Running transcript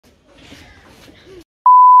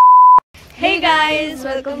guys,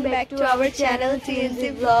 welcome back to our channel TNC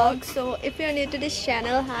Vlog. So if you're new to this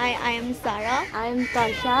channel, hi, I am Sara. I am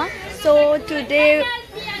Tasha. So today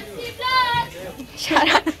shut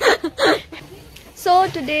up. So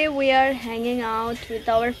today we are hanging out with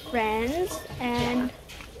our friends and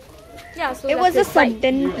Yeah, so it was a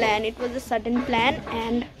sudden plan.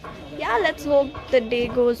 And yeah, let's hope the day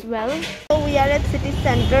goes well. So we are at city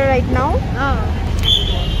center right now.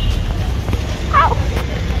 Ow!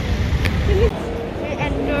 We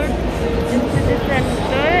entered in city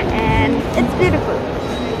center and it's beautiful.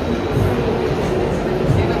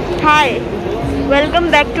 Hi,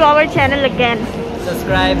 welcome back to our channel again.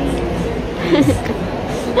 Subscribe.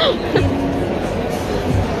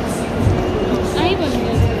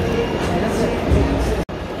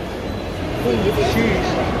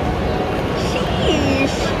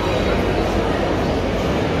 Sheesh.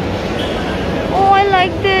 Oh, I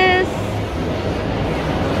like this.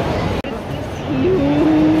 It's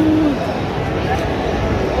huge.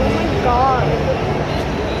 Oh my god.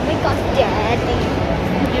 Oh my god, daddy.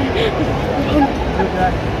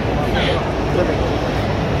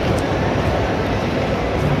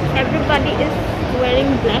 Everybody is wearing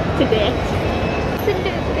black today. It's a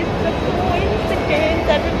coincidence.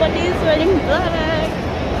 Everybody is wearing black.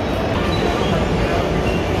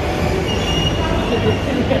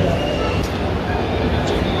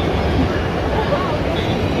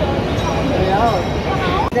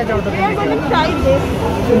 We are going to try this.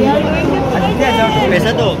 We are going to try this.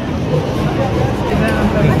 पैसा दो।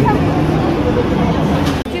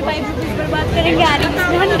 बात करेंगे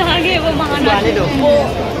आगे वो आने दो। वो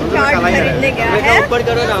चाट खरीदने गया है। ऊपर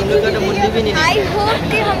करो ना, हम लोग का तो मुंडी भी नहीं। I hope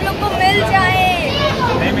कि हम लोग को मिल जाए।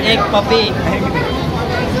 एक पपी।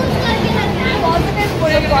 Positive,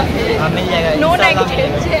 पूरे positive. हाँ मिल जाएगा। No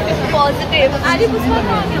negative. Positive. आगे कुछ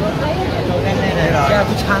क्या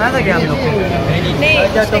कुछ खाना था क्या हम लोग को? नहीं।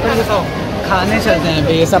 खाने चलते हैं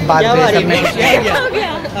ये सब बात करने।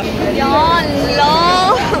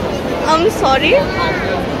 I'm sorry,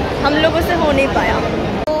 हम लोगों से हो नहीं पाया।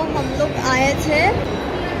 तो हम लोग आए थे,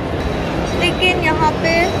 लेकिन यहाँ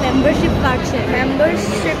पे मेंबरशिप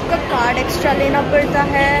का कार्ड एक्स्ट्रा लेना पड़ता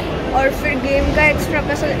है और फिर गेम का एक्स्ट्रा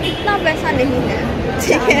पैसा। इतना पैसा नहीं है,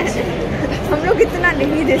 ठीक है। हम लोग इतना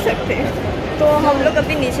नहीं दे सकते। तो हम लोग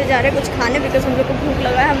अभी नीचे जा रहे हैं कुछ खाने, बिकॉज हम लोग को भूख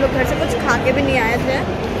लगा है। हम लोग घर से कुछ खा के भी नहीं आए थे।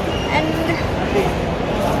 एंड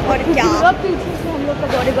और क्या पीछे से हम लोग का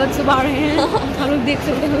बॉडी गार्ड से बाहर हैं। हम लोग देख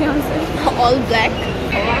सकते हो यहाँ से। All black.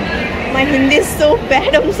 My Hindi is so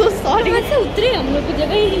bad, I am so sorry. से उतरे हम लोग को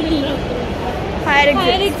जगह ही नहीं मिल रहा। फायर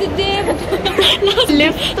एग्जिट दे।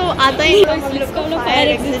 लिफ्ट तो आता ही नहीं, हम लोग को फायर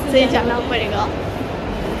एग्जिट से जाना पड़ेगा।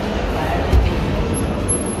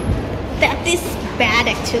 That is bad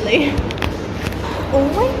actually. Oh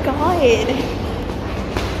my God, I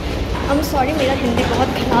am sorry, मेरा हिंदी बहुत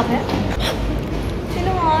खराब है।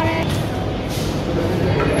 चलो आ रहे हैं।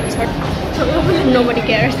 Nobody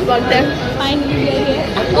cares about them.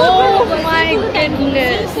 Oh my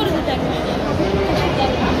goodness.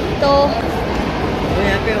 तो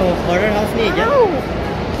यहाँ पे हॉरर हाउस नहीं है क्या?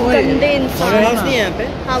 गंदे इंसान। हॉरर हाउस नहीं है यहाँ पे?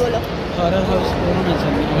 हाँ बोलो। हॉरर हाउस ना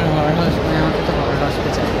चलिए, अगर हॉरर हाउस में यहाँ पे तो हॉरर हाउस पे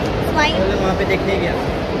चलिए। स्माइल वहाँ पे देखने गया।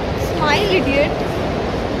 Smile idiot.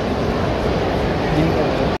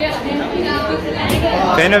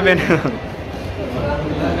 पहनो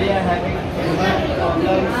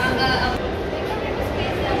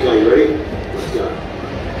Okay, you ready? Let's go.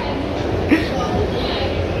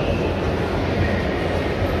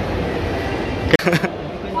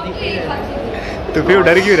 तो फिर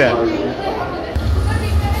डर क्यों रहा?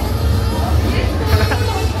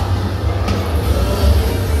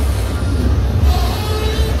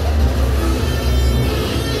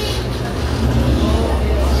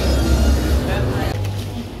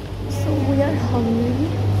 So we are hungry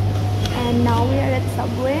and now we are at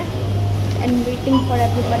Subway and waiting for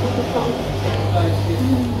everybody to come.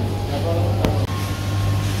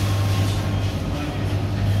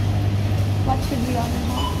 What should we order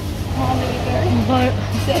now?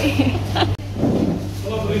 Say.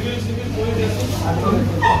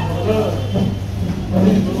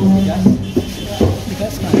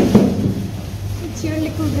 It's your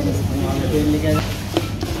liquid recipe.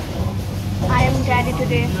 I am daddy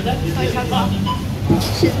today.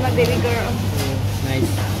 She's my baby girl.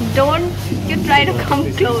 Nice. Don't you try to come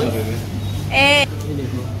close. Hey,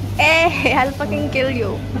 hey, I'll fucking kill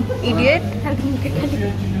you, idiot. I'll fucking kill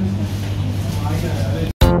you.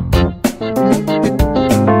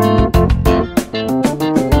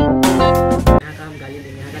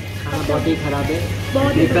 बहुत ही खराब है।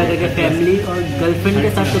 कृपया करके family और girlfriend के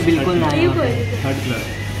साथ तो बिल्कुल ना आए। Third class.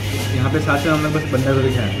 यहाँ पे साथ में हम लोग बस बंदा को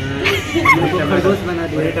दिखाया। खरगोश बना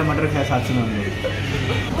दिया। बड़े टमाटर खाया साथ में हम लोग।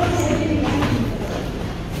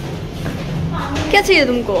 क्या चाहिए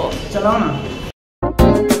तुमको? चलाओ ना।